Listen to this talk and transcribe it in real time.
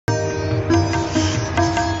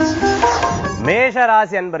மேஷ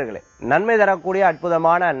ராசி அன்பர்களே, நன்மை தரக்கூடிய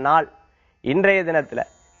அற்புதமான நாள். இன்றைய தினத்துல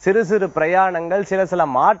சிறு சிறு பிரயாணங்கள், சில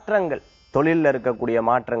மாற்றங்கள், தொழிலில் இருக்கக்கூடிய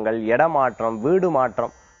மாற்றங்கள், இடமாற்றம், வீடு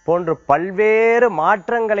மாற்றம் போன்று பல்வேறு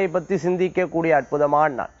மாற்றங்களை பற்றி சிந்திக்கக்கூடிய அற்புதமான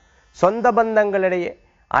நாள். சொந்த பந்தங்களிடையே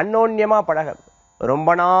அன்னோன்யமா பழகிறது. ரொம்ப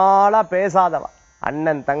நாளா பேசாதவா,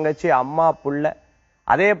 அண்ணன் தங்கச்சி, அம்மா புள்ள,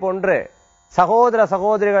 அதே போன்று சகோதர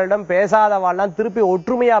சகோதரிகளிடம் பேசாதவாள்லாம் திருப்பி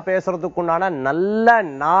ஒற்றுமையா பேசுறதுக்குண்டான நல்ல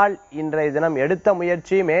நாள் இன்றைய தினம். எடுத்த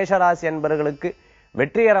முயற்சி மேஷராசி என்பவர்களுக்கு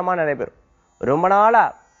வெற்றிகரமா நடைபெறும். ரொம்ப நாளா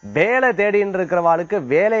வேலை தேடின்னு இருக்கிறவாளுக்கு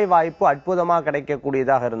வேலை வாய்ப்பு அற்புதமா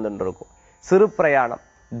கிடைக்கக்கூடியதாக இருந்துருக்கும். சிறு பிரயாணம்,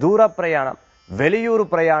 தூர பிரயாணம், வெளியூர்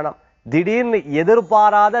பிரயாணம், திடீர்னு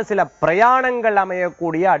எதிர்பாராத சில பிரயாணங்கள்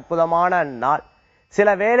அமையக்கூடிய அற்புதமான நாள்.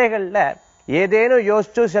 சில வேளைகள்ல ஏதேனும்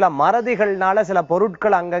யோசிச்சு சில மறதிகள்னால சில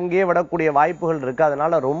பொருட்கள் அங்கங்கே விடக்கூடிய வாய்ப்புகள் இருக்கு.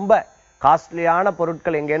 அதனால ரொம்ப காஸ்ட்லியான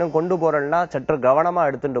பொருட்கள் எங்கேனும் கொண்டு போறோம்னா சற்று கவனமா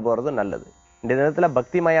எடுத்துட்டு போறது நல்லது. இந்த தினத்துல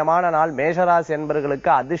பக்திமயமான நாள். மேஷராசி என்பவர்களுக்கு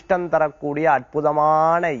அதிர்ஷ்டம் தரக்கூடிய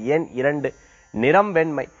அற்புதமான எண் 2, நிறம்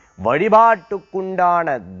வெண்மை.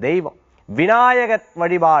 வழிபாட்டுக்குண்டான தெய்வம் விநாயகர்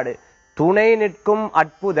வழிபாடு, துணை நிற்கும்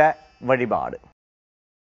அற்புத வழிபாடு.